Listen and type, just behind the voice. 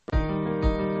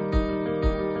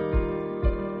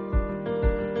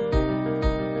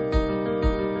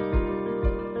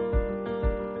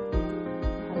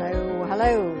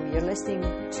listening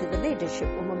to the Leadership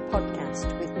Woman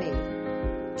podcast with me,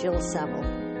 Jill Saville.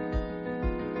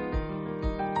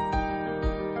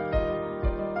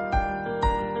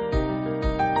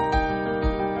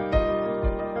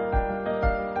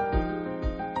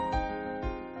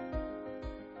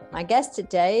 My guest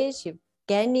today is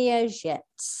Evguenia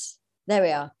Jeitz. There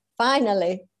we are,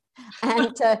 finally.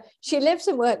 And she lives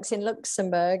and works in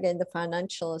Luxembourg in the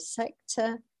financial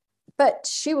sector. But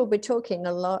she will be talking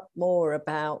a lot more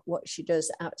about what she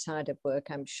does outside of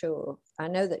work, I'm sure. I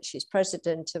know that she's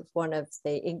president of one of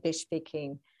the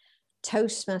English-speaking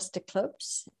Toastmaster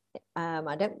clubs.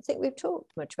 I don't think we've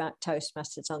talked much about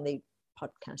Toastmasters on the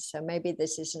podcast, so maybe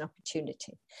this is an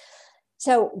opportunity.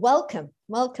 So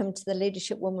welcome to the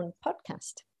Leadership Woman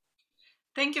podcast.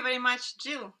 Thank you very much,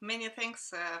 Jill. Many thanks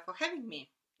for having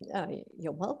me. Oh,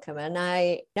 you're welcome. And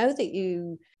I know that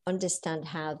you understand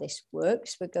how this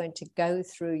works. We're going to go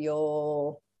through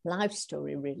your life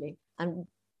story, really, and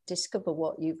discover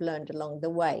what you've learned along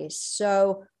the way.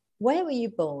 So where were you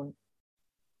born?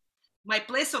 My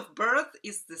place of birth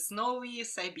is the snowy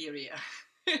Siberia.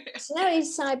 Snowy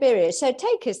Siberia. So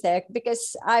take us there,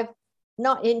 because I've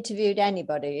not interviewed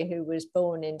anybody who was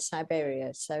born in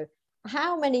Siberia. So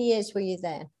how many years were you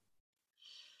there?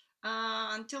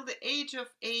 Until the age of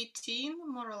 18,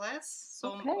 more or less.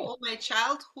 So okay. All my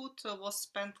childhood was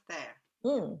spent there.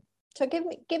 So give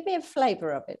me a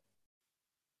flavor of it.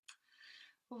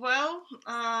 Well,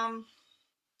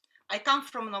 I come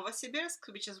from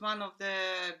Novosibirsk, which is one of the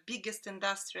biggest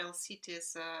industrial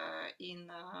cities in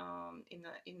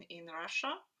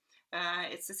Russia.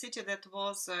 It's a city that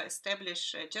was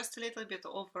established just a little bit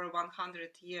over 100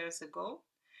 years ago.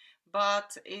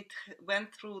 But it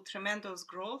went through tremendous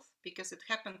growth because it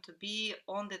happened to be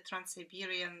on the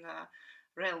Trans-Siberian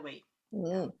Railway.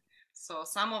 So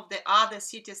some of the other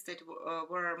cities that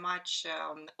were much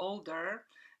older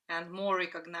and more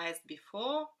recognized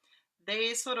before,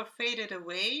 they sort of faded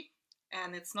away,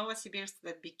 and it's Novosibirsk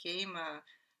that became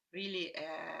really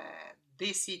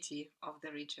the city of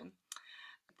the region.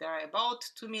 There are about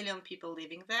 2 million people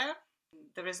living there.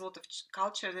 There is a lot of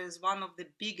culture. There is one of the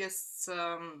biggest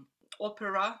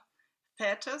opera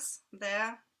theaters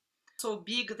there, so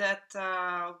big that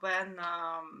when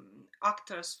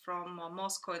actors from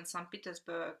Moscow and St.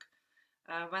 Petersburg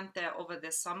went there over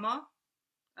the summer,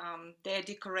 their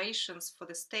decorations for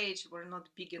the stage were not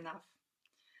big enough.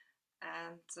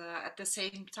 And at the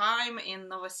same time, in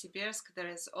Novosibirsk, there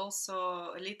is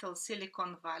also a little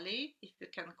Silicon Valley, if you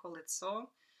can call it so.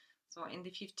 So in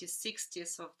the 50s,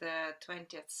 60s of the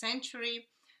 20th century,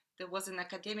 there was an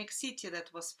academic city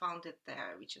that was founded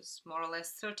there, which is more or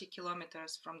less 30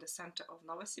 kilometers from the center of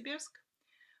Novosibirsk,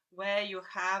 where you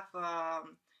have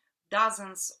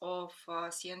dozens of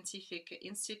scientific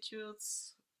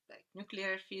institutes like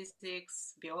nuclear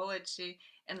physics, biology,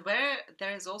 and where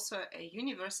there is also a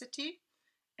university.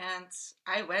 And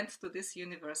I went to this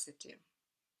university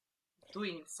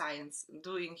doing science,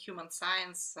 doing human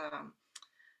science,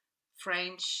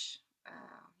 French.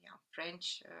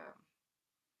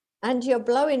 And you're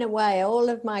blowing away all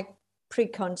of my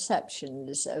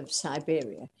preconceptions of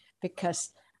Siberia,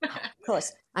 because, of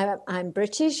course, I'm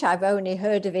British. I've only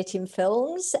heard of it in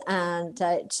films, and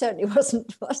it certainly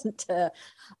wasn't a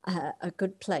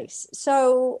good place.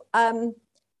 So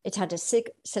it had a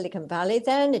Silicon Valley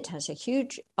then. It has a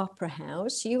huge opera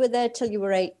house. You were there till you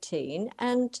were 18.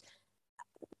 And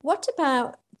what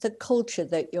about the culture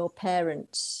that your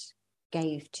parents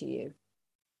gave to you?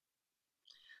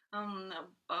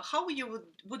 How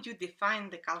would you define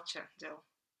the culture, Jill?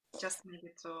 Just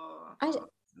maybe to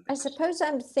I suppose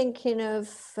I'm thinking of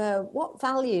what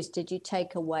values did you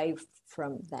take away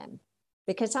from them?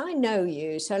 Because I know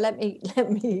you, so let me.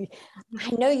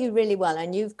 I know you really well,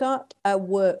 and you've got a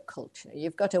work culture.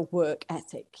 You've got a work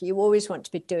ethic. You always want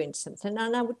to be doing something,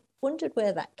 and I wondered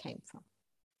where that came from.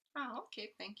 Oh,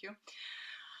 okay, thank you.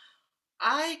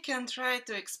 I can try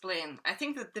to explain. I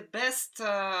think that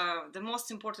the most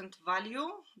important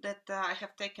value that I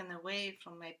have taken away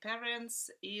from my parents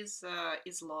is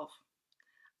love.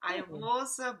 I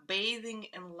was bathing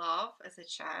in love as a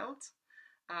child,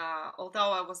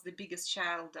 although I was the biggest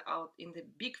child out in the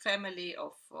big family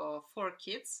of 4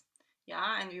 kids.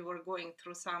 Yeah, and we were going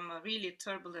through some really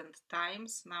turbulent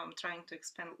times. Now I'm trying to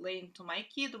explain to my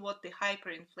kid what the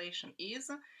hyperinflation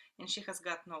is, and she has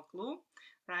got no clue,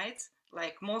 right?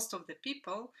 Like most of the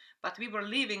people, but we were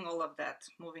living all of that,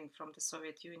 moving from the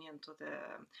Soviet Union to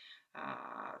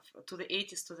the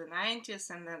 80s to the 90s,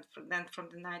 and then from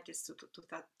the 90s to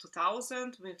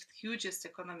 2000 with hugest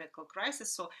economical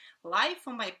crisis. So life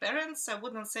for my parents, I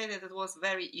wouldn't say that it was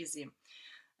very easy,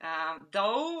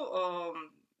 though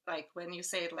like when you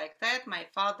say it like that, my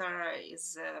father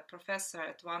is a professor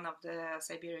at one of the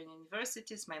Siberian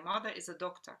universities. My mother is a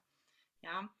doctor.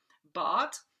 Yeah,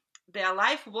 but their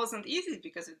life wasn't easy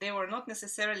because they were not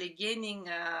necessarily gaining.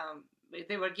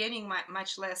 They were gaining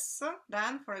much less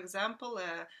than, for example,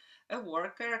 a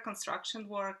worker, a construction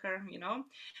worker.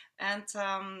 And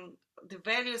the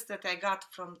values that I got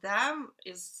from them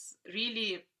is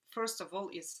really, first of all,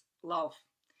 is love.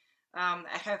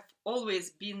 I have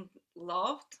always been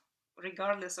loved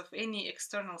regardless of any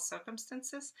external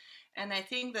circumstances, and I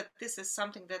think that this is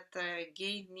something that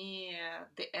gave me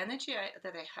the energy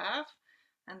that I have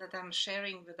and that I'm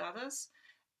sharing with others.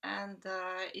 And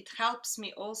it helps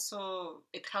me also,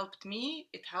 it helped me,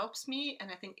 it helps me,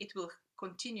 and I think it will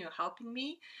continue helping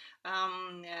me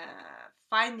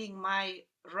finding my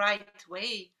right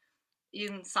way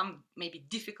in some maybe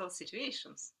difficult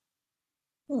situations.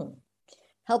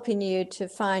 Helping you to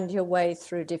find your way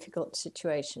through difficult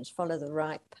situations, follow the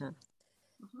right path.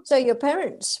 Mm-hmm. So your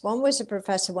parents, one was a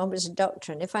professor, one was a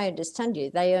doctor, and if I understand you,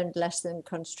 they earned less than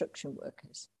construction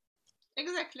workers.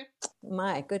 Exactly.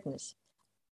 My goodness.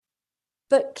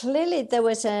 But clearly there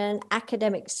was an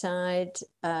academic side.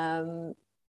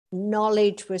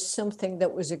 Knowledge was something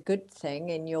that was a good thing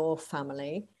in your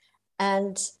family.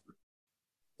 And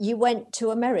you went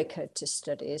to America to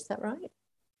study, is that right?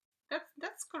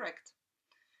 That's correct.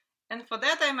 And for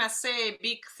that, I must say a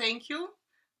big thank you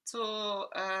to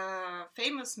a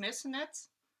famous mercenary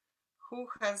who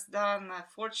has done a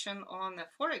fortune on a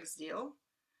forex deal,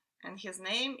 and his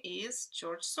name is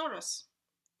George Soros.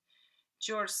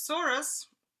 George Soros,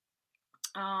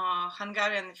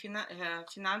 Hungarian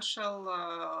financial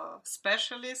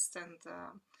specialist and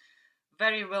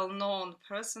very well-known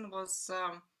person, was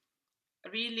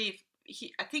really,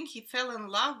 I think he fell in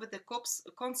love with the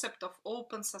concept of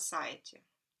open society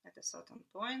at a certain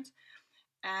point.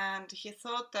 And he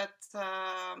thought that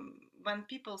when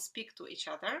people speak to each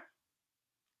other,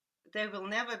 they will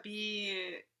never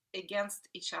be against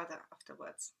each other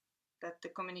afterwards, that the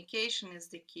communication is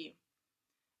the key.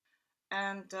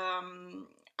 And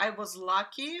I was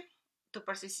lucky to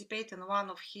participate in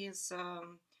one of his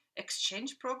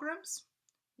exchange programs,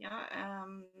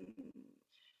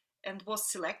 and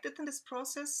was selected in this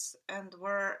process, and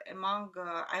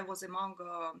I was among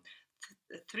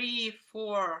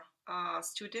 3-4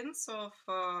 students of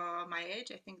my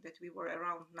age. I think that we were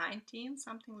around 19,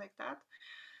 something like that,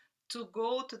 to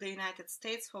go to the United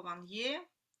States for 1 year,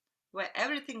 where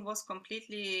everything was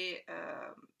completely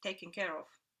taken care of,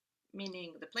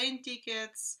 meaning the plane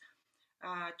tickets,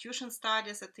 tuition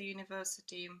studies at the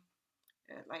university,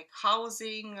 like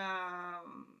housing,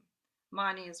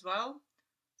 money as well.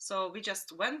 So we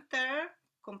just went there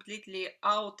completely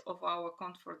out of our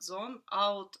comfort zone,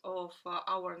 out of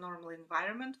our normal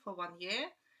environment for 1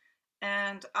 year,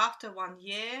 and after 1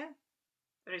 year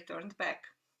returned back.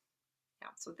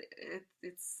 Yeah, so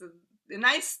it's a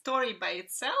nice story by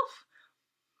itself,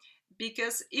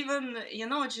 because even,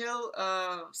 Jill,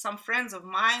 some friends of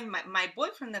mine, my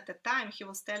boyfriend at the time, he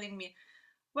was telling me,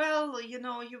 well, you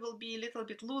will be a little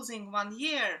bit losing 1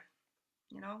 year,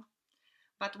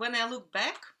 but when I look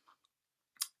back,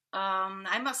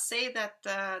 I must say that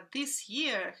this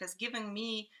year has given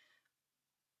me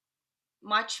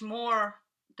much more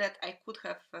that I could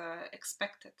have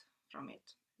expected from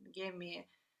it. It gave me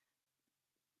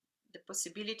the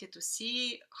possibility to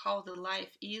see how the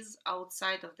life is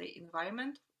outside of the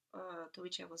environment to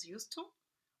which I was used to,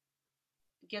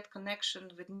 get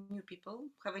connection with new people,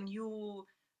 have a new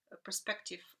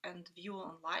perspective and view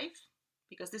on life,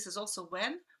 because this is also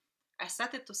when I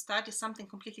started to study something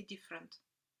completely different.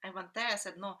 I went there, I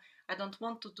said, no, I don't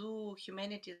want to do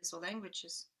humanities or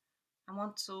languages. I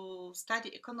want to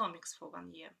study economics for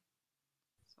 1 year.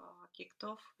 So I kicked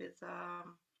off with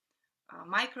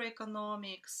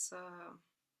microeconomics,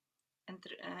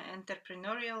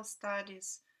 entrepreneurial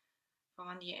studies for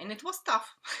 1 year. And it was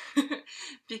tough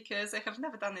because I have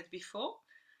never done it before.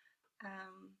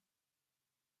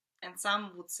 And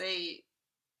some would say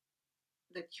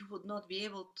that you would not be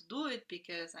able to do it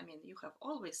because, you have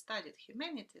always studied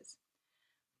humanities.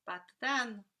 But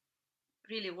then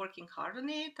really working hard on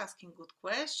it, asking good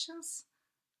questions,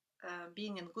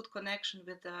 being in good connection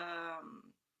with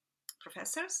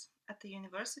professors at the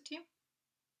university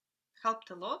helped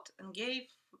a lot and gave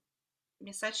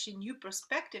me such a new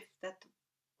perspective that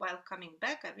while coming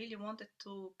back, I really wanted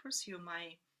to pursue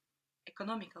my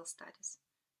economical studies,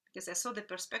 because I saw the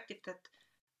perspective that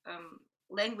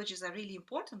languages are really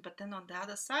important, but then on the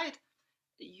other side,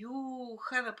 you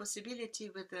have a possibility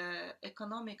with the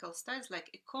economical studies,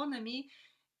 like economy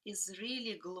is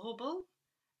really global,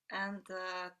 and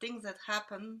things that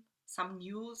happen some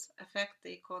news affect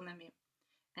the economy.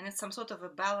 And it's some sort of a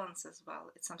balance as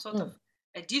well. It's some sort Mm. of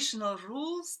additional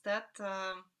rules that,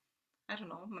 I don't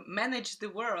know, manage the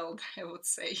world, I would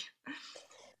say.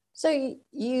 So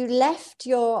you left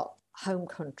your home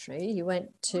country, you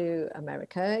went to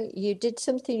America, you did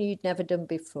something you'd never done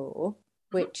before,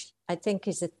 which I think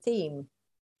is a theme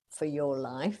for your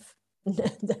life.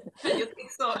 You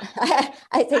think so?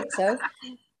 I think so.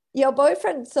 Your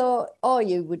boyfriend thought, oh,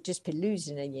 you would just be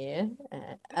losing a year.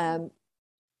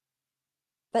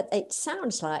 But it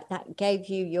sounds like that gave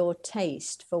you your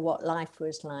taste for what life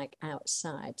was like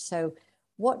outside. So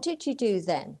what did you do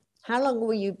then? How long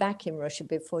were you back in Russia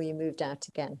before you moved out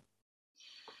again?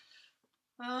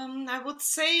 I would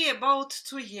say about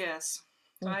 2 years.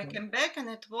 So I Mm-hmm. came back and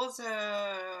it was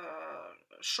a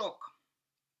shock.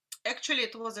 Actually,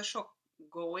 it was a shock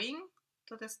going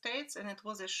to the States, and it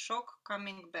was a shock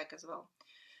coming back as well.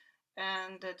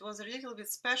 And it was a little bit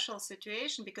special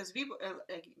situation because we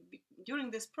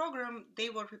during this program they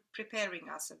were preparing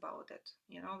us about it.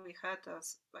 You know, we had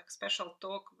like special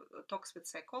talks with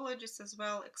psychologists as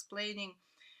well, explaining,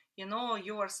 you know,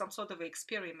 you are some sort of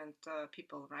experiment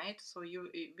people, right? So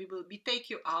we take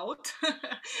you out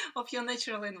of your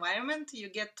natural environment, you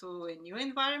get to a new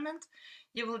environment,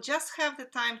 you will just have the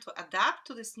time to adapt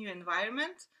to this new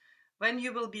environment when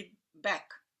you will be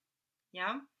back.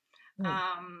 Yeah.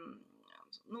 Mm.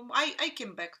 I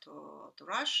came back to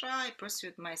Russia. I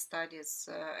pursued my studies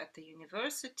at the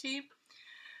university.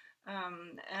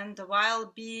 And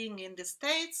while being in the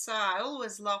States, I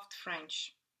always loved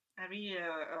French. I really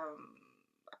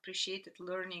appreciated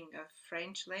learning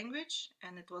French language,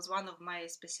 and it was one of my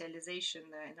specialization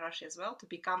in Russia as well, to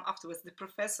become afterwards the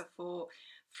professor for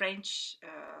French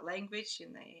language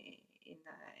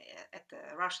at the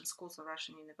Russian schools or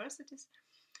Russian universities.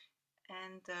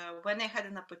 And when I had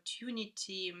an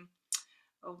opportunity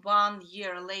 1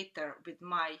 year later with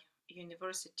my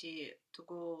university to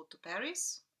go to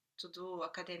Paris to do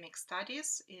academic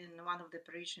studies in one of the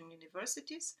Parisian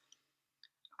universities,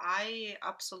 I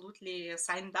absolutely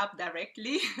signed up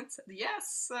directly and said,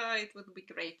 yes, it would be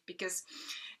great. Because,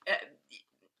 uh,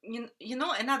 you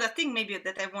know, another thing maybe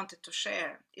that I wanted to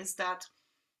share is that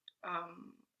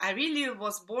I really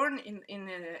was born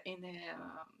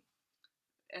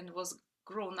and was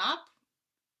grown up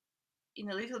in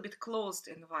a little bit closed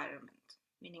environment.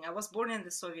 Meaning, I was born in the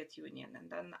Soviet Union, and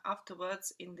then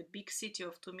afterwards, in the big city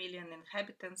of 2 million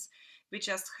inhabitants, we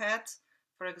just had,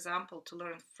 for example, to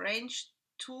learn French,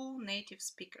 2 native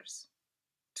speakers.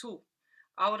 2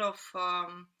 out of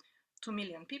 2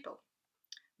 million people.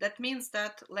 That means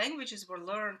that languages were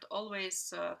learned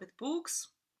always with books,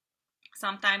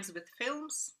 sometimes with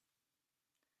films.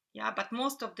 Yeah, but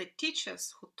most of the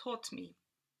teachers who taught me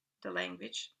the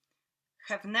language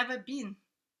have never been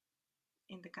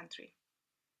in the country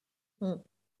Mm.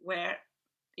 where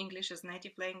English is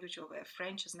native language or where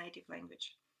French is native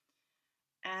language.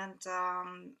 And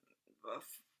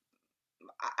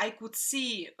I could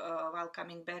see while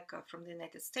coming back from the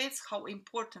United States how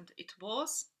important it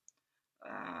was,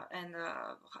 and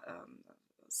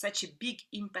such a big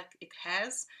impact it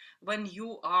has when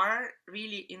you are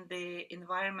really in the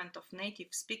environment of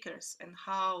native speakers, and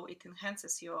how it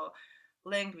enhances your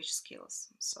language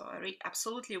skills. So I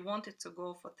absolutely wanted to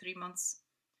go for 3 months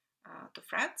to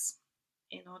France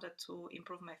in order to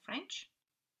improve my French.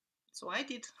 So I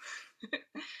did.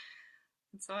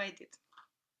 And so I did.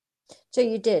 So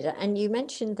you did, and you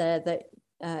mentioned there that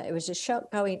it was a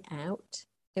shock going out,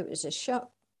 it was a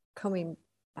shock coming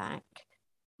back.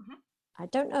 Mm-hmm. I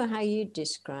don't know how you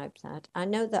describe that. I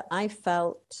know that I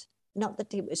felt, not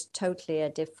that it was totally a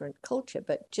different culture,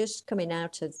 but just coming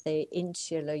out of the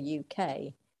insular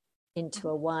UK into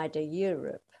a wider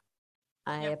Europe,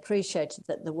 I Yeah. appreciated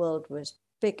that the world was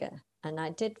bigger, and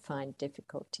I did find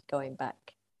difficulty going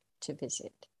back to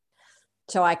visit.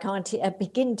 So I can't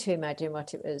begin to imagine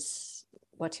what it was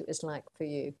like for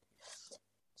you.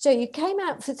 So you came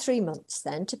out for 3 months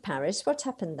then to Paris. What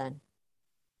happened then?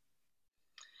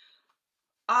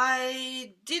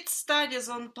 I did studies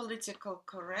on political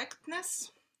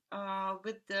correctness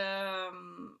with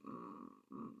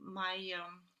my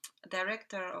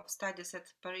director of studies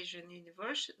at Parisian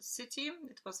University.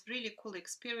 It was really cool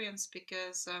experience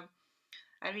because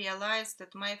I realized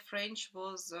that my French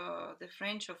was the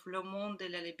French of Le Monde de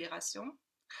la Libération.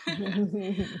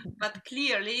 But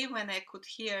clearly, when I could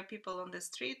hear people on the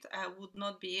street, I would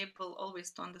not be able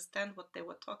always to understand what they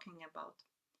were talking about.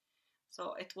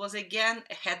 So it was again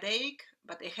a headache,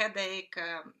 but a headache,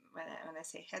 when I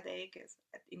say headache, is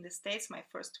in the States, my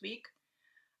first week,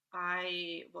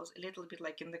 I was a little bit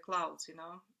like in the clouds, you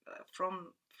know.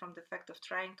 from the fact of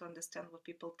trying to understand what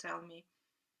people tell me,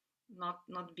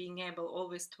 not being able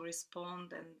always to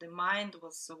respond, and the mind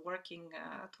was working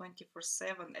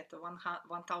 24/7 at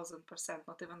 1000%,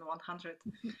 not even 100.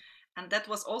 And that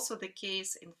was also the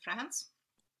case in France.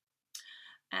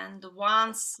 And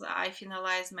once I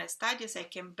finalized my studies, I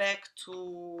came back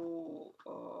to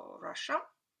Russia.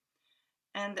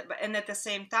 And at the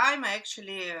same time, I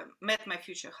actually met my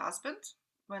future husband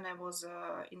when I was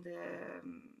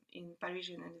in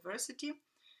Parisian University.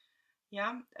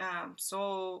 Yeah,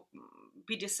 so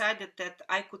we decided that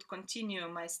I could continue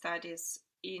my studies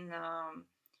in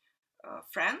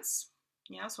France.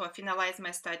 Yeah, so I finalized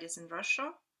my studies in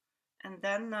Russia, and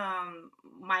then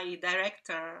my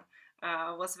director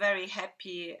was very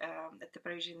happy at the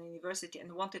Parisian University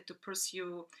and wanted to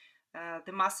pursue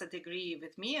the master degree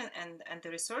with me and the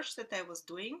research that I was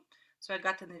doing. So I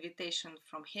got an invitation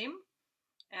from him,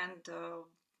 and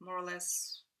more or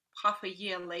less half a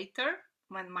year later,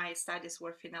 when my studies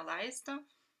were finalized,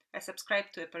 I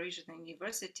subscribed to a Parisian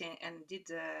university and did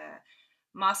a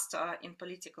master in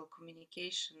political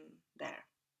communication there.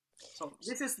 So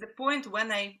this is the point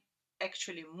when I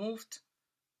actually moved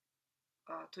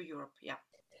to Europe. Yeah.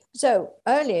 So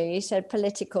earlier you said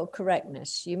political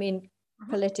correctness. You mean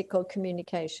political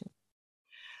communication?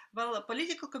 Well,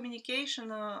 political communication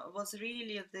was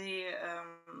really the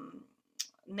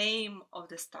name of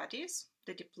the studies,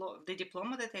 the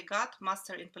diploma that I got,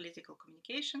 Master in Political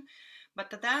Communication.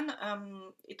 But then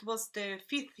it was the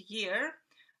 5th year,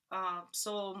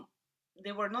 so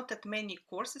there were not that many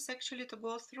courses actually to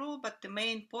go through, but the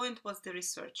main point was the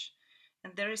research.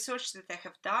 And the research that I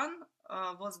have done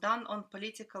was done on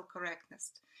political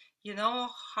correctness. You know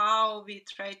how we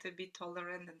try to be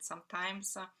tolerant, and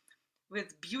sometimes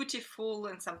with beautiful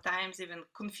and sometimes even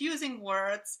confusing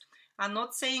words, are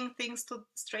not saying things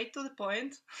straight to the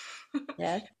point,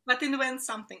 Yes. but invent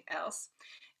something else.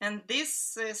 And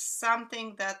this is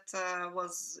something that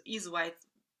wasn't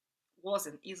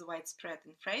widespread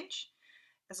in French,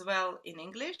 as well in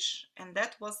English, and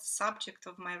that was the subject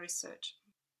of my research.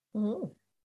 Mm-hmm.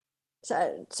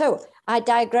 So I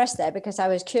digress there because I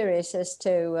was curious as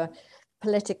to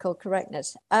political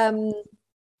correctness. And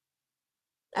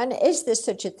is there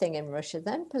such a thing in Russia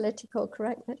then, political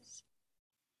correctness?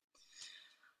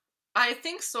 I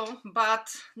think so, but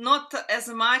not as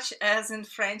much as in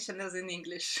French and as in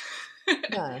English.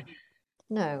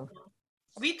 No.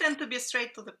 We tend to be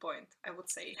straight to the point, I would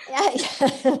say.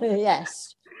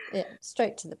 Yes,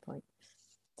 straight to the point.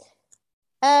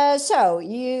 So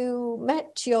you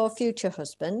met your future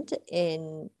husband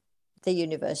in the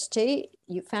university.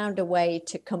 You found a way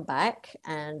to come back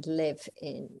and live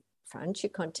in France. You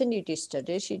continued your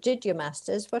studies. You did your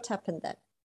master's. What happened then?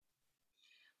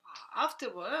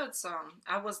 Afterwards,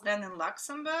 I was then in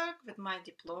Luxembourg with my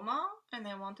diploma, and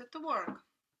I wanted to work.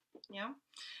 Yeah,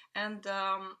 and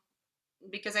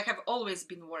because I have always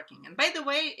been working. And by the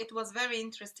way, it was very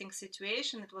interesting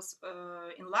situation. It was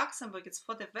in Luxembourg. It's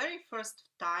for the very first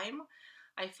time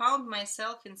I found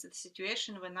myself in the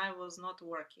situation when I was not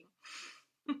working.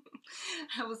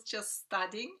 I was just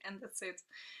studying, and that's it.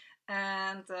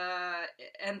 And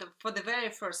for the very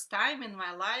first time in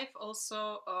my life,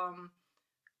 also,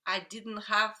 I didn't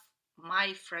have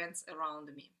my friends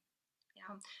around me.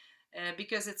 Yeah.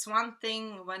 Because it's one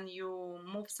thing when you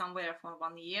move somewhere for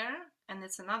 1 year, and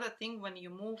it's another thing when you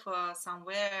move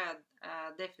somewhere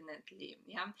definitely.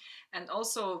 Yeah, and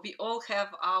also we all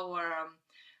have our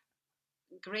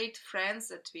great friends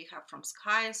that we have from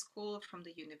high school, from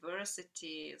the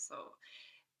university. So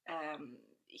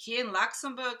here in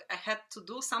Luxembourg, I had to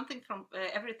do something from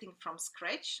everything from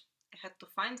scratch. I had to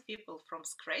find people from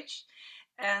scratch,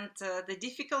 and the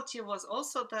difficulty was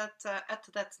also that at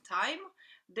that time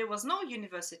there was no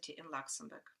university in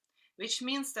Luxembourg, which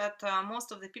means that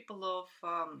most of the people of,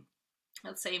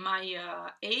 let's say,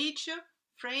 my age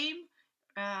frame,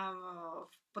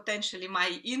 potentially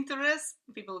my interests,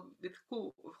 people with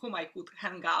whom I could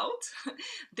hang out,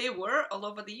 they were all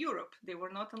over the Europe. They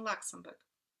were not in Luxembourg.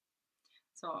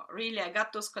 So really, I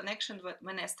got those connections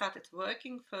when I started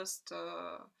working first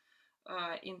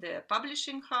in the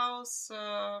publishing house,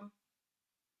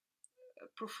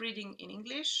 proofreading in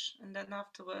English, and then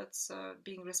afterwards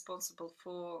being responsible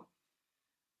for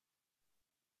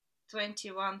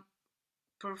 21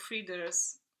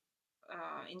 proofreaders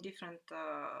in different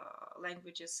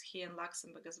languages here in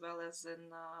Luxembourg, as well as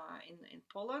in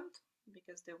Poland,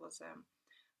 because there was a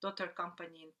daughter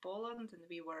company in Poland, and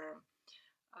we were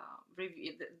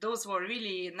those were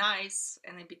really nice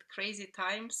and a bit crazy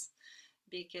times,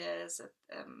 because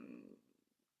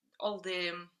all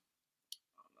the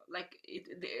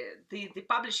the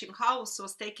publishing house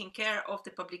was taking care of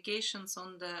the publications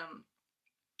on the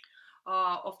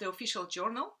of the official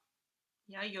journal,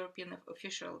 European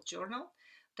official journal.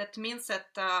 That means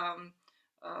that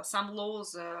some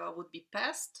laws would be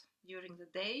passed during the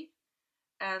day,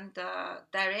 and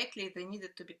directly they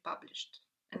needed to be published.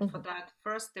 And for that,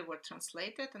 first they were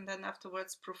translated, and then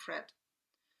afterwards proofread.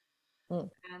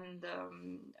 And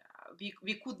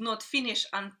we could not finish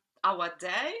our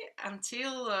day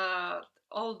until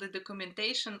all the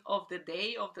documentation of the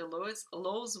day of the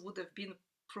laws would have been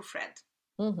proofread.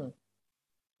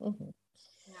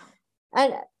 Yeah.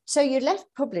 And so you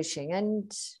left publishing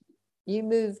and you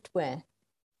moved where?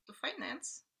 To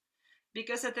finance.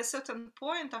 Because at a certain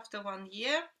point after 1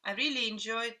 year, I really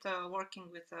enjoyed working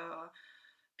with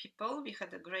people. We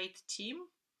had a great team.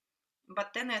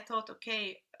 But then I thought,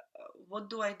 okay, what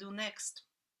do I do next?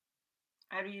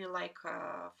 I really like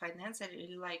finance. I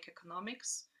really like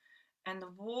economics. And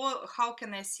how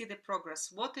can I see the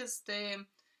progress? What is the,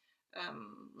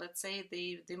 let's say,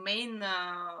 the main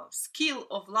skill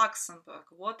of Luxembourg?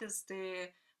 What is the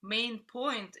main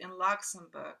point in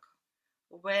Luxembourg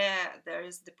where there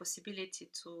is the possibility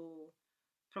to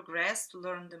progress, to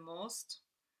learn the most?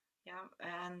 Yeah,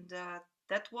 and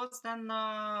that was then,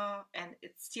 and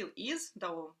it still is,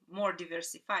 though more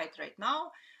diversified right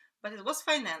now, but it was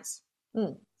finance.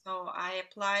 So I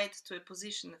applied to a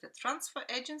position at a transfer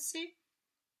agency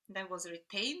that was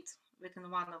retained within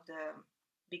one of the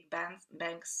big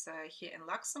banks here in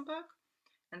Luxembourg.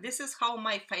 And this is how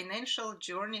my financial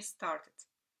journey started.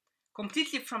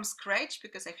 Completely from scratch,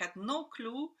 because I had no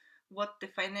clue what the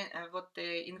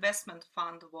investment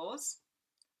fund was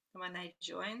when I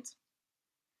joined.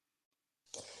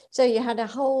 So you had a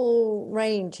whole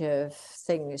range of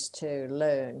things to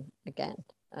learn again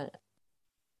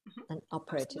and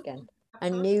operate Absolutely. again.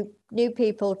 Absolutely. And new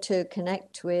people to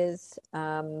connect with.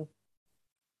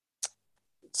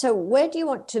 So where do you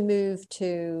want to move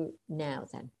to now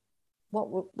then?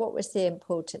 What was the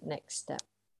important next step?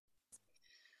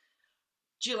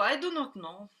 Jill, I do not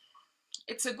know.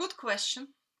 It's a good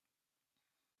question.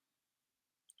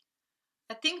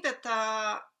 I think that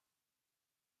I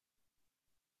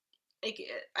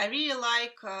really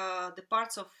like the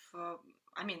parts of,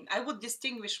 I would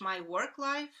distinguish my work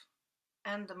life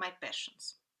and my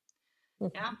passions.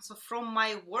 Yeah. So from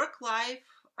my work life,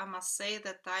 I must say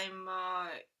that I'm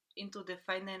into the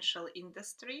financial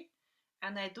industry,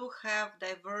 and I do have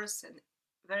diverse and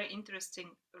very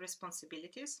interesting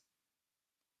responsibilities,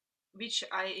 which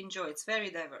I enjoy. It's very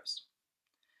diverse.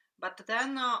 But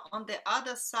then on the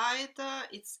other side,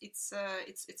 it's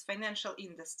financial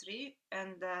industry,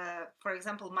 and for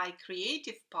example, my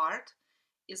creative part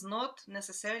is not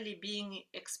necessarily being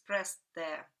expressed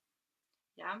there.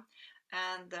 Yeah,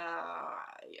 and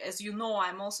as you know,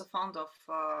 I'm also fond of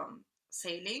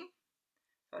sailing.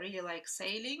 I really like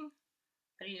sailing.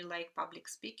 I really like public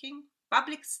speaking.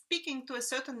 Public speaking, to a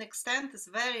certain extent, is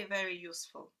very, very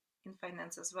useful in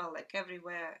finance as well, like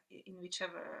everywhere in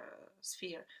whichever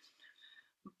sphere.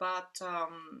 But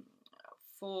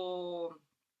for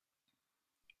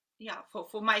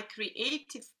my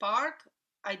creative part,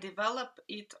 I develop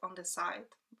it on the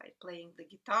side by playing the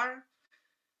guitar,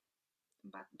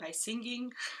 but by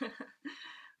singing,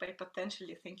 by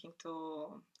potentially thinking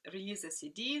to release a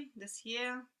CD this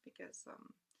year, because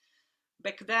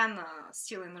back then,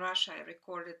 still in Russia,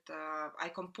 I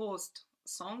composed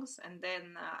songs, and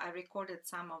then I recorded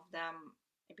some of them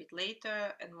a bit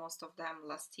later, and most of them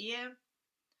last year.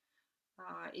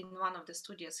 In one of the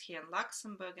studios here in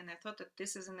Luxembourg, and I thought that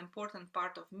this is an important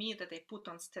part of me that I put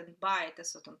on standby at a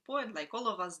certain point, like all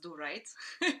of us do, right?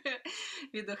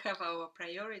 We do have our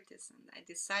priorities, and I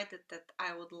decided that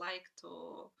I would like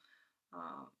to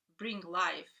bring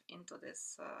life into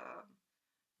this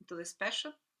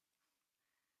passion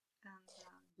and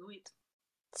do it.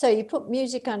 So you put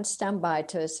music on standby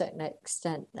to a certain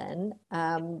extent then,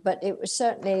 but it was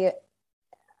certainly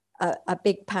a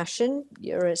big passion.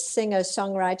 You're a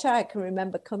singer-songwriter. I can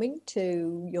remember coming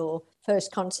to your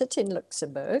first concert in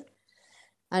Luxembourg,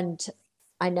 and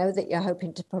I know that you're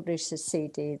hoping to publish a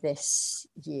CD this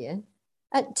year.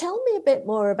 Tell me a bit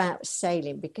more about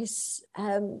sailing, because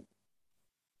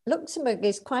Luxembourg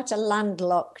is quite a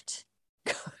landlocked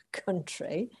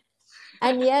country,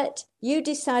 and yet you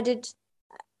decided,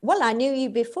 well, I knew you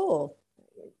before.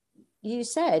 You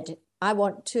said, I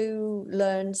want to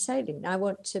learn sailing. I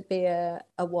want to be a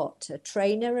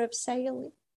trainer of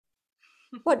sailing?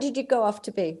 What did you go off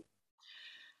to be?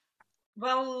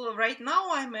 Well, right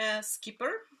now I'm a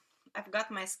skipper. I've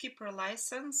got my skipper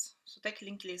license. So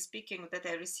technically speaking, that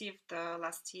I received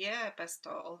last year. I passed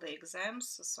all the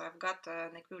exams. So I've got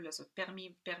an equivalent of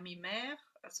permis mer.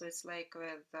 So it's like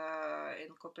with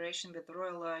in cooperation with the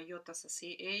Royal Yacht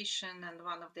Association and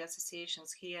one of the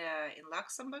associations here in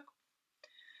Luxembourg.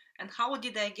 And how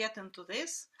did I get into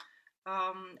this?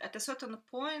 At a certain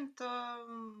point,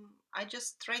 I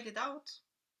just tried it out.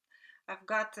 I've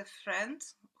got a friend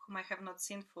whom I have not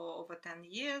seen for over 10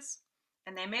 years,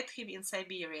 and I met him in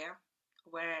Siberia,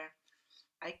 where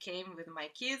I came with my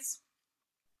kids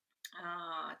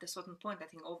at a certain point, I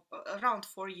think around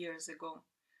 4 years ago.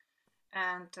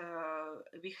 And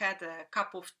we had a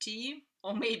cup of tea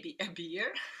or maybe a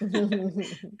beer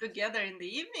together in the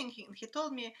evening. He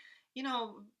told me, you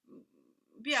know,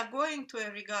 we are going to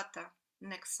a regatta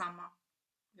next summer.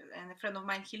 And a friend of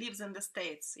mine, he lives in the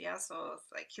States. Yeah, so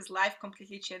it's like his life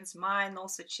completely changed. Mine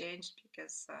also changed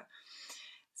because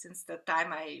since the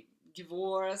time I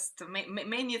divorced,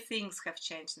 many things have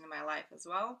changed in my life as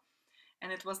well.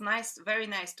 And it was nice, very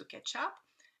nice to catch up.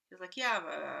 He was like, yeah,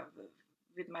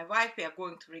 with my wife, we are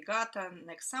going to regatta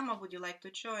next summer. Would you like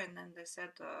to join? And I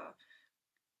said,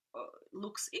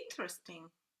 looks interesting.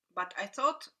 But I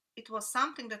thought it was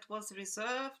something that was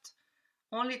reserved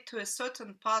only to a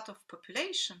certain part of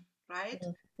population, right?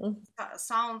 Mm-hmm.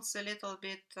 Sounds a little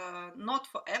bit not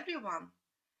for everyone.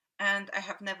 And I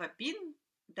have never been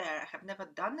there. I have never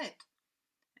done it.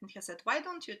 And he said, why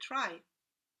don't you try?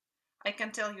 I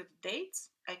can tell you the dates.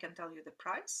 I can tell you the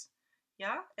price.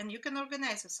 Yeah. And you can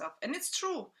organize yourself. And it's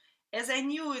true. As I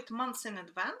knew it months in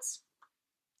advance,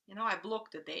 you know, I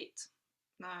blocked the date.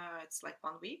 It's like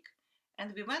 1 week.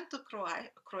 And we went to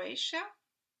Croatia.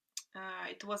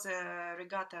 It was a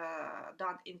regatta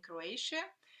done in Croatia.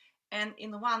 And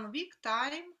in 1 week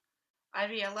time, I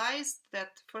realized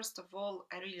that, first of all,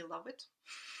 I really love it.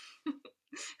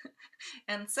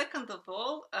 And second of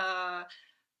all,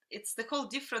 it's the whole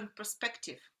different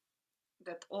perspective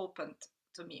that opened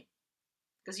to me.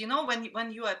 Because, you know,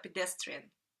 when you are a pedestrian,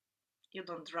 you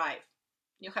don't drive.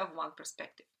 You have one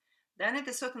perspective. Then at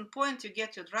a certain point, you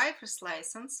get your driver's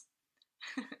license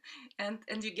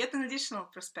and you get an additional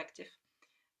perspective.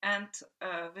 And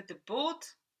with the boat,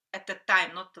 at the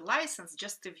time, not the license,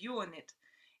 just the view on it,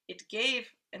 it gave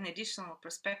an additional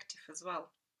perspective as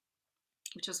well,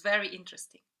 which was very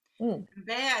interesting.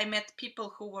 There I met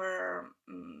people who were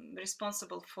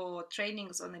responsible for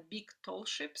trainings on a big tall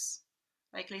ships,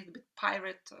 like a little bit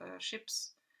pirate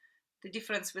ships. The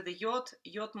difference with the yacht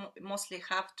mostly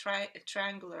have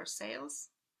triangular sails,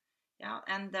 yeah,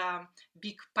 and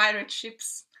big pirate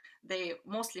ships, they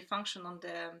mostly function on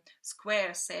the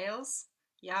square sails,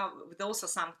 yeah, with also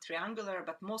some triangular,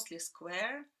 but mostly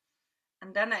square.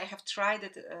 And then I have tried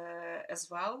it as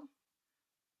well.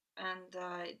 And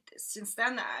since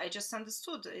then, I just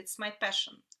understood it's my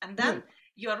passion. And then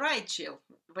you're right, Jill,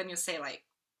 when you say like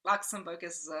Luxembourg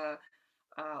is a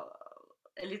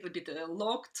little bit a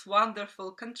locked,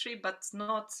 wonderful country, but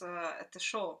not at the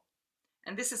shore.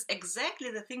 And this is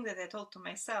exactly the thing that I told to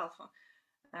myself.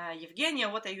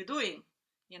 Evgenia, what are you doing?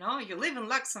 You know, you live in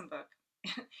Luxembourg.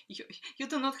 you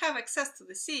do not have access to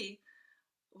the sea.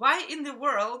 Why in the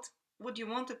world would you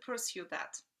want to pursue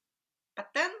that? But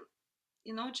then,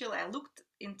 you know, Jill, I looked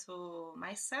into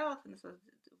myself and said,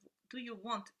 do you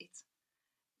want it?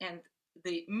 And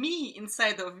the me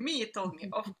inside of me told me,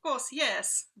 of course,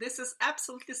 yes, this is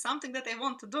absolutely something that I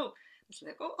want to do. It's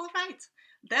like, oh, all right.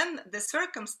 Then the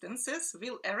circumstances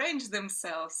will arrange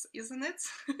themselves, isn't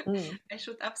it? I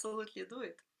should absolutely do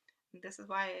it. And this is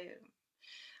why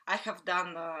I have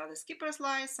done the skipper's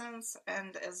license,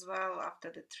 and as well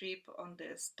after the trip on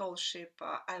the tall ship,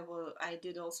 I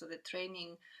did also the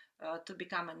training to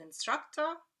become an instructor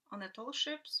on the tall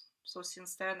ships. So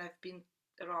since then I've been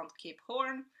around Cape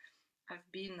Horn. I've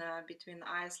been between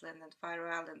Iceland and Faroe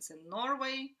Islands and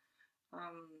Norway.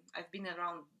 I've been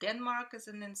around Denmark as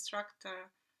an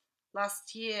instructor.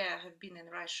 Last year I have been in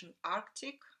Russian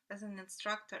Arctic as an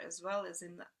instructor, as well as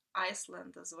in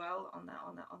Iceland as well on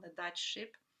a Dutch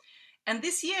ship. And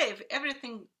this year, if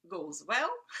everything goes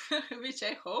well, which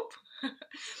I hope,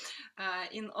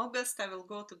 in August I will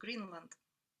go to Greenland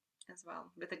as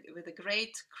well with a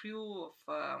great crew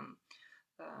of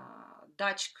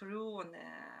Dutch crew on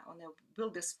a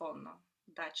Wildesfontein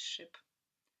Dutch ship.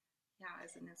 Yeah,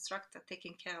 as an instructor,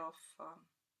 taking care of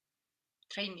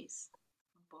trainees.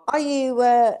 Are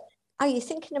you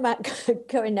thinking about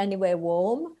going anywhere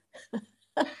warm?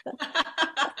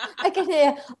 I can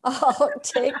hear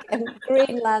Arctic and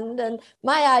Greenland, and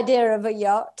my idea of a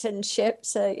yacht and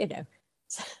ships are, you know,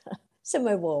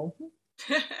 somewhere warm.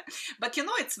 But you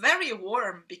know, it's very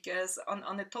warm because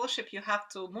on a tall ship you have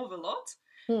to move a lot.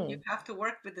 You have to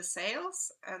work with the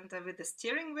sails and with the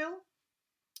steering wheel.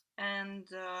 And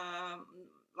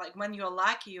like when you're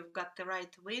lucky, you've got the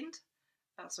right wind.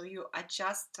 So you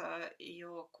adjust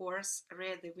your course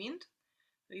rear the wind.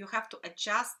 You have to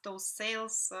adjust those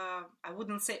sails. I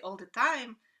wouldn't say all the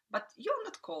time, but you're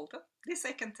not cold. This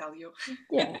I can tell you.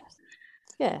 Yeah.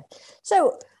 Yeah.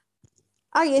 So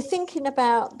are you thinking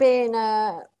about being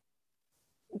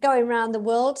going around the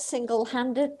world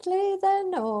single-handedly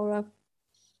then, or?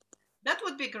 That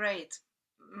would be great.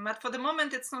 But for the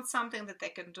moment, it's not something that I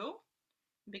can do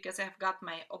because I've got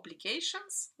my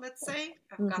obligations, let's say.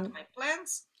 I've got my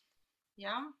plans.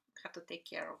 Yeah, I have to take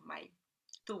care of my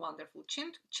two wonderful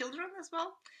children as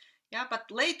well. Yeah,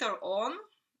 but later on,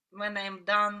 when I'm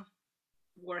done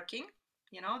working,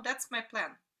 that's my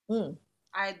plan.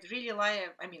 I'd really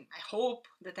like, I hope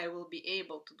that I will be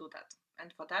able to do that.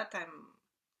 And for that, I'm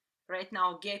right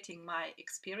now getting my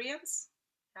experience.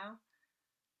 Yeah.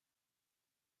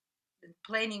 And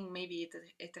planning maybe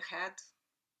it ahead.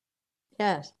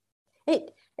 Yes.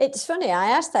 It's funny, I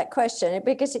asked that question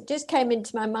because it just came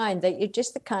into my mind that you're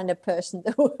just the kind of person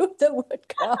that would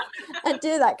go and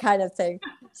do that kind of thing.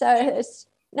 So it's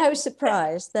no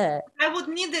surprise there. I would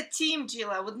need a team,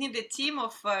 Jill. I would need a team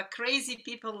of crazy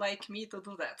people like me to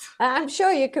do that. I'm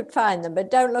sure you could find them, but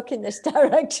don't look in this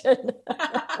direction.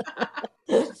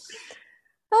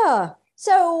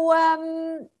 So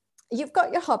you've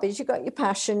got your hobbies, you've got your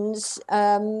passions,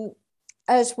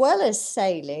 as well as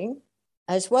sailing,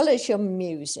 as well as your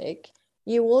music.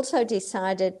 You also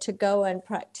decided to go and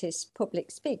practice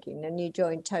public speaking, and you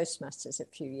joined Toastmasters a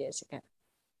few years ago.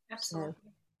 Absolutely.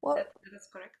 So that is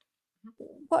correct.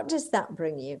 What does that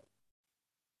bring you?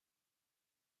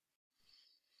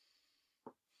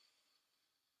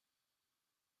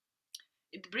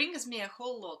 It brings me a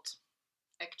whole lot,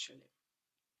 actually.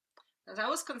 As I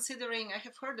was considering, I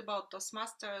have heard about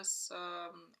Toastmasters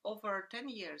over 10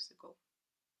 years ago.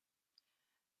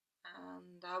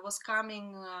 And I was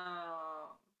coming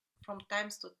from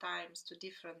times to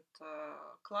different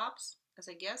clubs as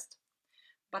a guest.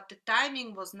 But the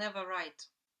timing was never right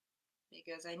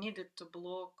because I needed to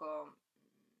block.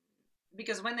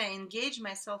 Because when I engage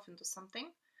myself into something,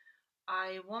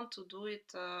 I want to do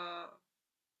it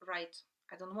right.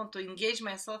 I don't want to engage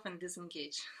myself and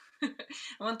disengage.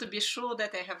 I want to be sure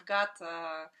that I have got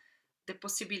the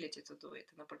possibility to do it,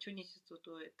 an opportunity to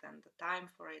do it, and the time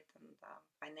for it, and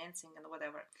financing and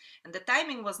whatever. And the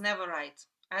timing was never right.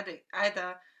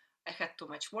 Either I had too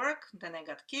much work, then I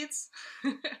got kids,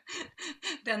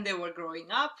 then they were growing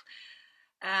up.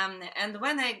 And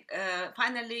when I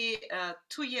finally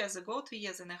 2 years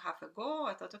and a half ago,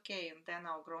 I thought, okay, and then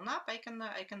I'll grown up, I can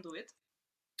do it.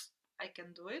 I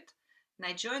can do it. And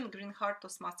I joined Green Heart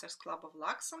Toastmasters Club of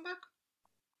Luxembourg.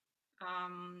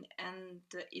 And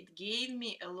it gave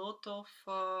me a lot of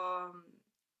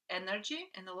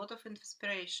energy and a lot of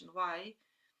inspiration. Why?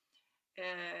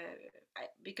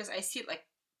 Because I see, like,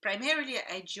 primarily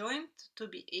I joined to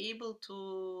be able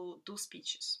to do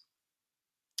speeches.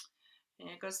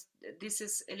 Because this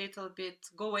is a little bit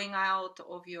going out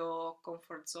of your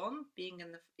comfort zone, being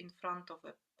in front of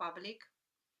a public.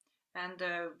 And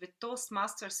with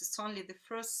Toastmasters, it's only the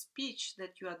first speech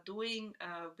that you are doing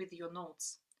with your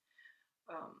notes.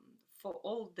 For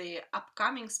all the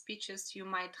upcoming speeches, you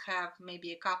might have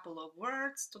maybe a couple of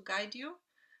words to guide you,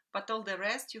 but all the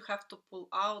rest you have to pull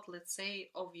out, let's say,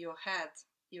 of your head.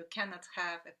 You cannot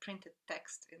have a printed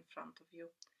text in front of you.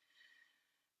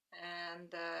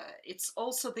 And it's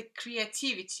also the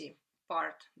creativity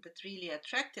part that really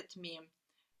attracted me,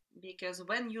 because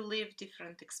when you live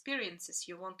different experiences,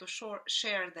 you want to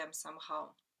share them somehow.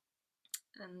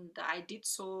 And I did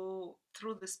so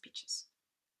through the speeches.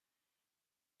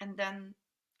 And then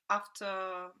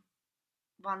after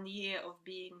 1 year of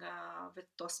being with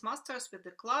Toastmasters, with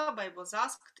the club, I was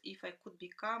asked if I could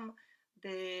become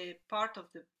the part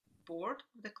of the board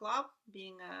of the club,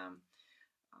 being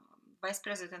vice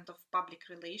president of public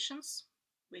relations,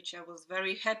 which I was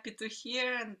very happy to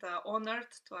hear and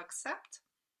honored to accept.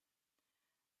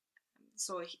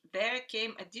 So there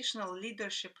came additional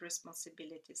leadership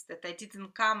responsibilities that I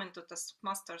didn't come into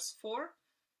Toastmasters for,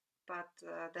 but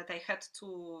that I had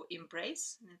to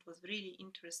embrace, and it was really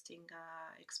interesting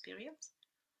experience.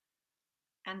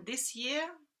 And this year,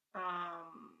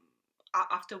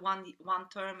 after one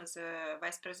term as a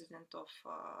vice president of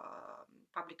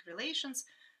public relations,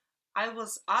 I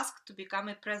was asked to become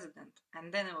a president.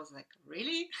 And then I was like,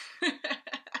 really?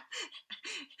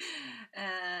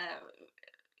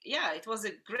 Yeah, it was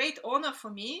a great honor for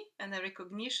me and a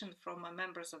recognition from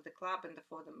members of the club and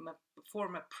for the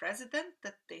former president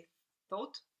that they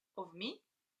thought of me.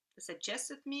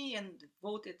 suggested me and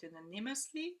voted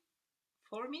anonymously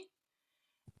for me.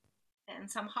 And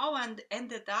somehow I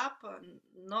ended up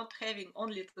not having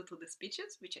only to do the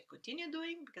speeches, which I continue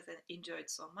doing because I enjoyed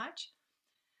so much,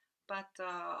 but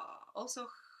also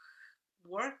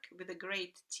work with a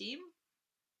great team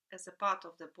as a part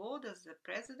of the board, as the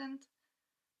president,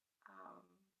 um,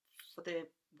 for the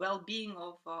well-being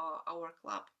of our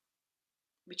club,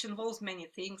 which involves many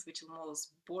things, which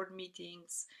involves board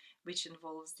meetings, which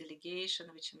involves delegation,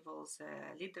 which involves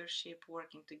leadership,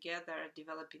 working together,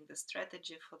 developing the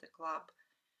strategy for the club,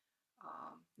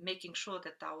 making sure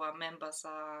that our members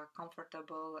are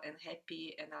comfortable and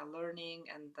happy and are learning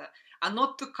and are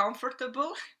not too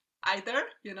comfortable either,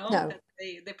 No. that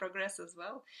they progress as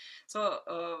well. So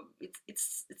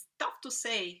it's tough to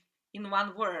say in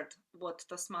one word what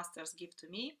Toastmasters give to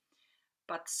me,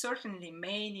 but certainly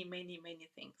many, many, many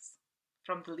things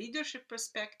from the leadership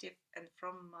perspective and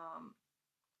from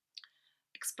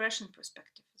expression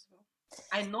perspective as well.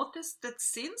 I noticed that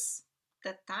since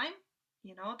that time,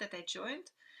 that I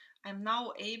joined, I'm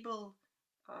now able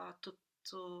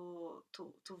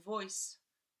to voice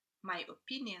my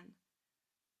opinion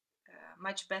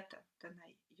much better than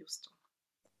I used to.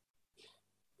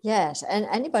 Yes, and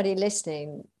anybody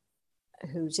listening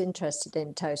who's interested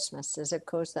in Toastmasters, of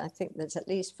course, I think there's at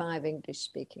least 5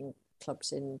 English-speaking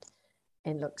clubs in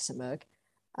Luxembourg.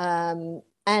 And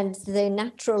the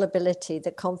natural ability,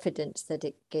 the confidence that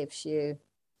it gives you,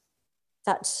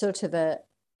 that's sort of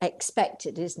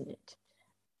expected, isn't it?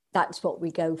 That's what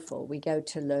we go for. We go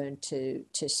to learn to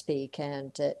speak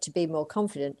and to be more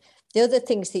confident. The other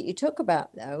things that you talk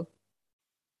about, though,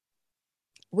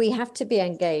 we have to be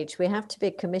engaged. We have to be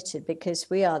committed because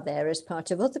we are there as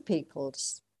part of other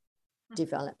people's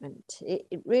development.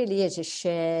 It really is a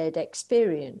shared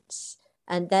experience.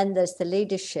 And then there's the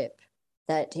leadership,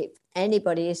 that if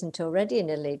anybody isn't already in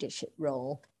a leadership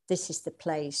role, this is the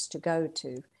place to go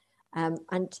to.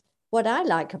 And what I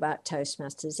like about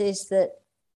Toastmasters is that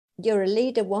you're a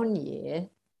leader one year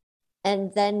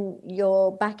and then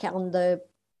you're back on the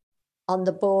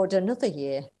board another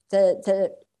year.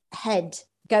 The head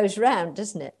goes round,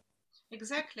 doesn't it?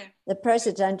 Exactly. The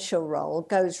presidential role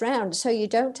goes round, so you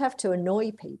don't have to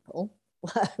annoy people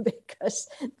because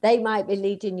they might be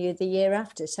leading you the year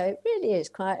after. So it really is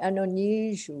quite an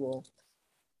unusual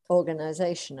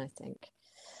organization, I think.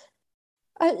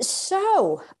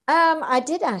 So I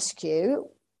did ask you,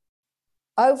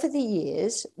 over the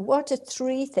years, what are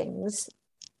 3 things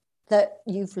that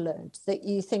you've learned that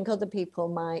you think other people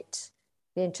might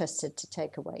be interested to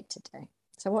take away today?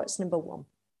 So what's number 1?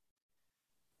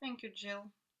 Thank you, Jill.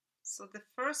 So the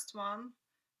first one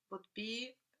would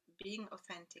be being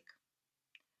authentic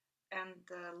and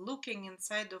looking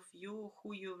inside of you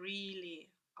who you really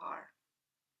are.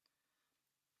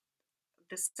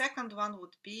 The second one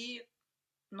would be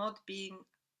not being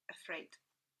afraid.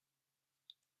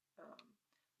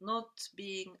 Not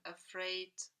being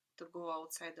afraid to go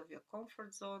outside of your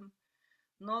comfort zone,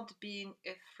 not being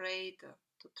afraid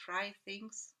to try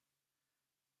things,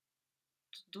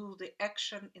 to do the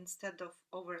action instead of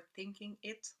overthinking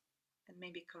it and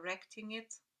maybe correcting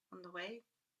it on the way.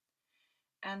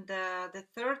 And the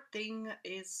third thing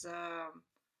is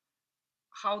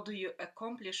how do you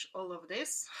accomplish all of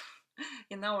this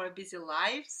in our busy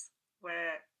lives,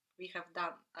 where we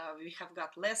have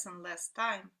got less and less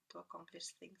time to accomplish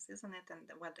things, isn't it? And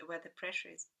where the pressure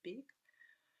is big,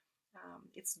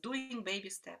 it's doing baby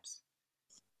steps.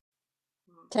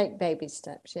 Take baby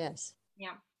steps, yes.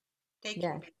 Yeah, taking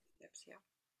baby steps, yeah.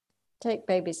 Take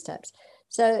baby steps.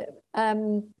 So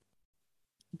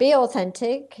be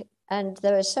authentic. And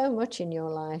there is so much in your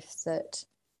life that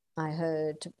I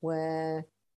heard where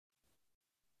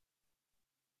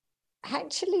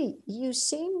actually you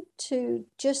seem to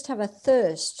just have a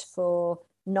thirst for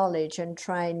knowledge and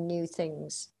trying new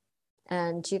things.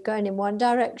 And you're going in one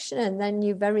direction and then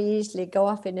you very easily go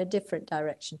off in a different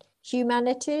direction.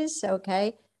 Humanities,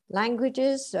 okay.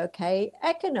 Languages, okay.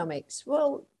 Economics,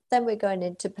 well, then we're going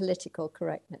into political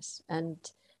correctness. And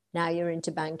now you're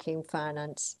into banking,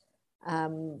 finance.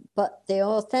 But the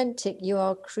authentic, you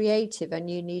are creative and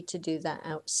you need to do that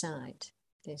outside,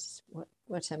 is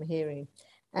what I'm hearing.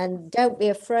 And don't be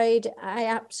afraid. I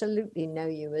absolutely know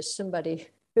you as somebody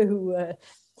who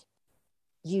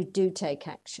you do take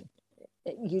action.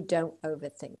 You don't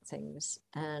overthink things.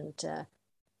 And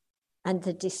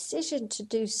the decision to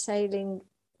do sailing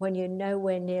when you're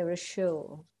nowhere near a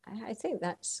shore, I think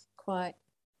that's quite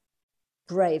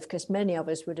brave, because many of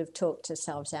us would have talked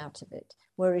ourselves out of it.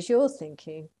 Whereas you're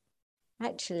thinking,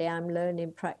 actually, I'm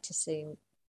learning, practicing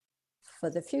for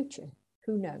the future.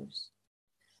 Who knows?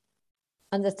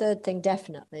 And the third thing,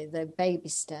 definitely, the baby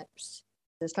steps.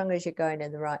 As long as you're going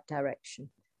in the right direction,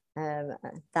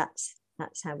 that's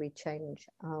how we change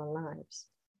our lives.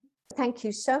 Thank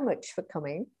you so much for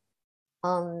coming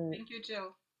on. Thank you,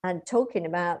 Jill. And talking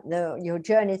about your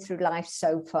journey through life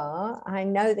so far. I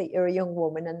know that you're a young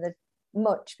woman and there's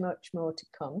much, much more to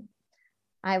come.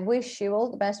 I wish you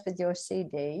all the best with your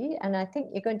CD. And I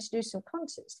think you're going to do some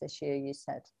concerts this year, you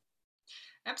said.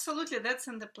 Absolutely, that's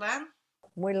in the plan.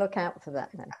 We'll look out for that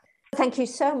then. Thank you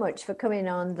so much for coming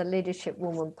on the Leadership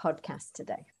Woman podcast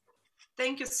today.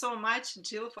 Thank you so much,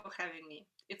 Jill, for having me.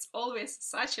 It's always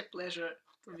such a pleasure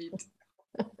to meet.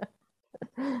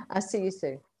 I'll see you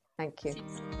soon. Thank you.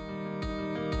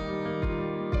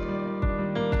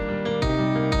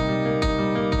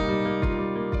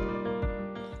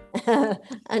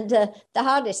 And the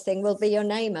hardest thing will be your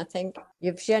name, I think.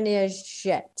 Evguenia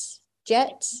Jeitz.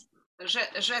 Jeitz?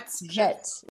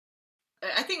 Jeitz.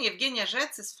 I think Evguenia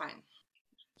Jeitz is fine.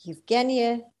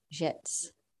 Evguenia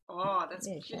Jeitz. Oh, that's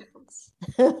beautiful.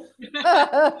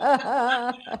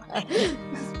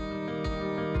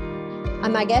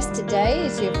 And my guest today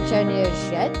is Evguenia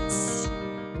Jeitz.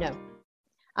 No.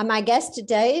 And my guest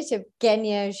today is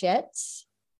Evguenia Jeitz.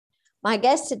 My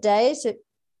guest today is